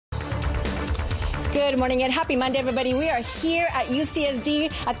Good morning and happy Monday, everybody. We are here at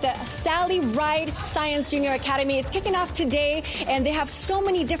UCSD at the Sally Ride Science Junior Academy. It's kicking off today, and they have so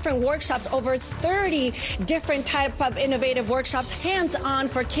many different workshops, over 30 different type of innovative workshops, hands-on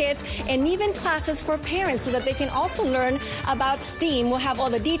for kids, and even classes for parents so that they can also learn about STEAM. We'll have all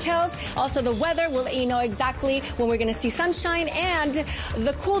the details. Also, the weather will let you know exactly when we're going to see sunshine and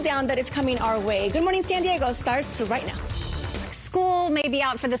the cool down that is coming our way. Good morning, San Diego starts right now. School may be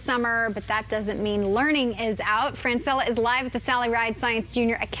out for the summer, but that doesn't mean learning is out. Francella is live at the Sally Ride Science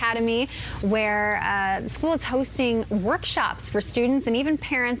Junior Academy, where the school is hosting workshops for students and even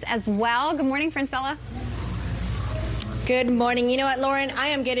parents as well. Good morning, Francella. Good morning. You know what, Lauren? I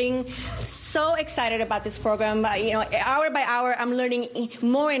am getting so excited about this program. Hour by hour, I'm learning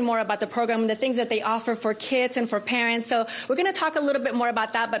more and more about the program and the things that they offer for kids and for parents. So we're going to talk a little bit more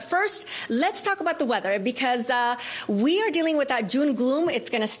about that. But first, let's talk about the weather, because we are dealing with that June gloom. It's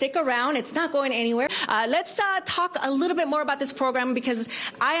going to stick around. It's not going anywhere. Let's talk a little bit more about this program, because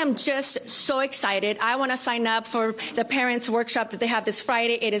I am just so excited. I want to sign up for the parents workshop that they have this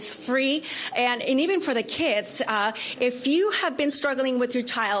Friday. It is free. And even for the kids, if you have been struggling with your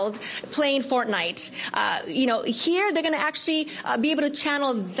child playing Fortnite, here they're going to actually be able to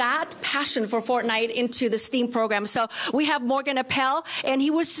channel that passion for Fortnite into the STEAM program. So we have Morgan Appel, and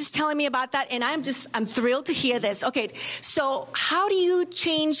he was just telling me about that, and I'm thrilled to hear this. Okay, so how do you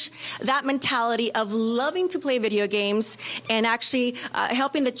change that mentality of loving to play video games and actually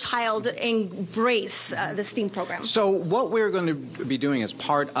helping the child embrace the STEAM program? So what we're going to be doing as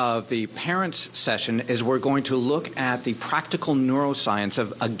part of the parents session is we're going to look at the practical neuroscience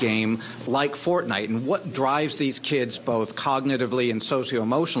of a game like Fortnite and what drives these kids both cognitively and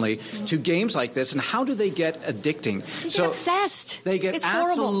socio-emotionally to games like this, and how do they get addicting? They get obsessed. They get it's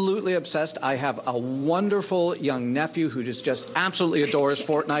absolutely horrible. Obsessed. I have a wonderful young nephew who just absolutely adores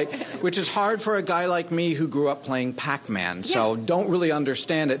Fortnite, which is hard for a guy like me who grew up playing Pac-Man, so don't really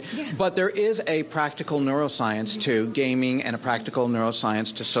understand it. Yeah. But there is a practical neuroscience to gaming and a practical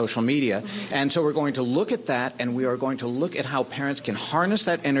neuroscience to social media. And so we're going to look at that, and we are going to look at how parents can harness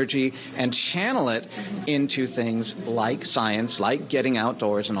that energy and channel it into things like science, like getting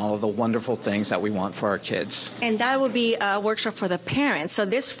outdoors, and all of the wonderful things that we want for our kids. And that will be a workshop for the parents. So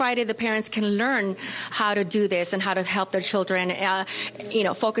this Friday, the parents can learn how to do this and how to help their children,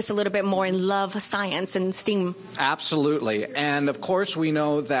 focus a little bit more and love science and STEAM. Absolutely. And of course, we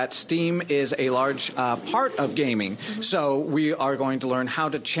know that STEAM is a large part of gaming. So we are going to learn how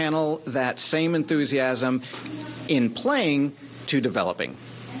to channel that same enthusiasm in playing to developing.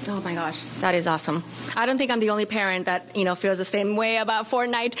 Oh my gosh, that is awesome. I don't think I'm the only parent that, feels the same way about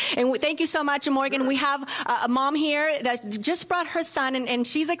Fortnite. And thank you so much, Morgan. We have a mom here that just brought her son, and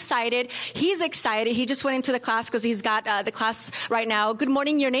she's excited. He's excited. He just went into the class because he's got the class right now. Good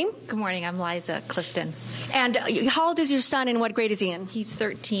morning. Your name? Good morning. I'm Liza Clifton. And how old is your son, and what grade is he in? He's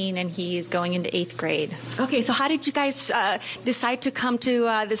 13, and he's going into 8th grade. Okay, so how did you guys decide to come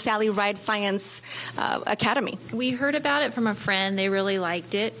to the Sally Ride Science Academy? We heard about it from a friend. They really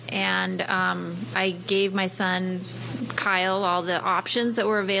liked it, and I gave my son Kyle all the options that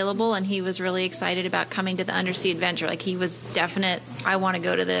were available, and he was really excited about coming to the Undersea Adventure. Like, he was definite, I want to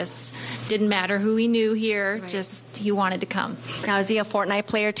go to this. Didn't matter who he knew here, right. Just he wanted to come. Now, is he a Fortnite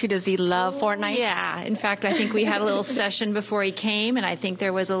player too? Does he love Fortnite? Yeah. In fact, I think we had a little session before he came, and I think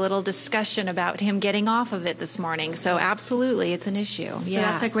there was a little discussion about him getting off of it this morning. So absolutely, it's an issue. Yeah.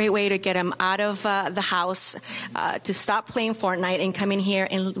 So that's a great way to get him out of the house, to stop playing Fortnite and come in here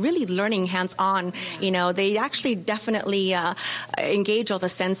and really learning hands-on. They actually definitely engage all the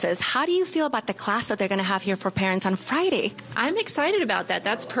senses. How do you feel about the class that they're going to have here for parents on Friday? I'm excited about that.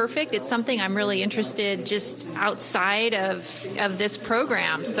 That's perfect. It's something I'm really interested just outside of this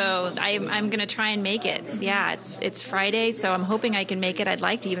program. So I'm going to try and make it. Yeah, it's Friday, so I'm hoping I can make it. I'd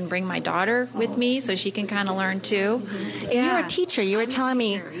like to even bring my daughter with me so she can kind of learn too. And you're a teacher. You were telling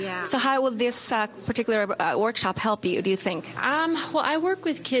me. Yeah. So how will this particular workshop help you, do you think? Well, I work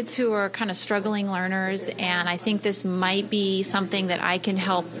with kids who are kind of struggling learners, and I think this might be something that I can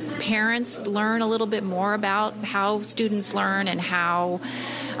help parents learn a little bit more about how students learn and how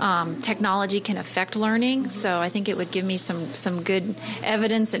technology can affect learning. So I think it would give me some good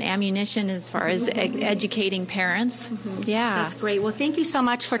evidence and ammunition as far as educating parents. Mm-hmm. Yeah. That's great. Well, thank you so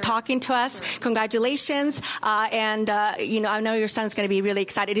much for talking to us. Congratulations. I know your son's going to be really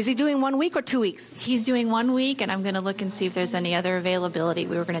excited. Is he doing 1 week or 2 weeks? He's doing 1 week, and I'm going to look and see if there's any other availability.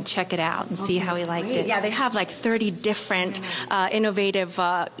 We were going to check it out and see how he liked it. Yeah, they have like 30 different innovative,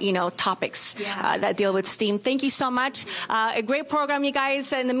 topics that deal with STEAM. Thank you so much. A great program, you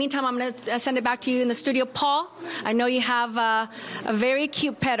guys. In the meantime, I'm going to send it back to you in the studio. Paul, I know you have a very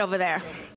cute pet over there.